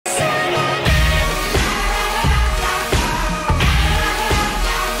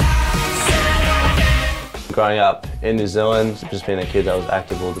Growing up in New Zealand, just being a kid that was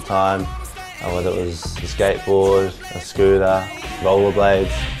active all the time, whether it was a skateboard, a scooter,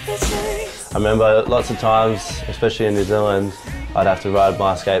 rollerblades. I remember lots of times, especially in New Zealand, I'd have to ride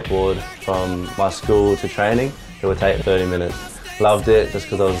my skateboard from my school to training. It would take 30 minutes. Loved it just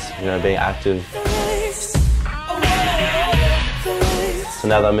because I was, being active. So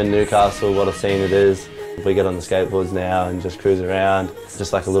now that I'm in Newcastle, what a scene it is. We get on the skateboards now and just cruise around,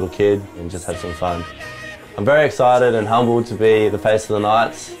 just like a little kid, and just have some fun. I'm very excited and humbled to be the face of the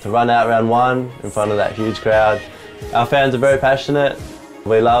Knights, to run out round one in front of that huge crowd. Our fans are very passionate.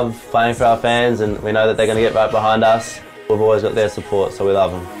 We love playing for our fans and we know that they're going to get right behind us. We've always got their support, so we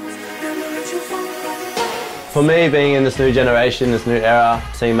love them. For me, being in this new generation, this new era,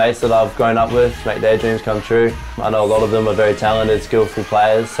 seeing mates that I've grown up with make their dreams come true. I know a lot of them are very talented, skillful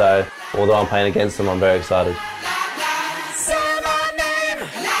players, so although I'm playing against them, I'm very excited.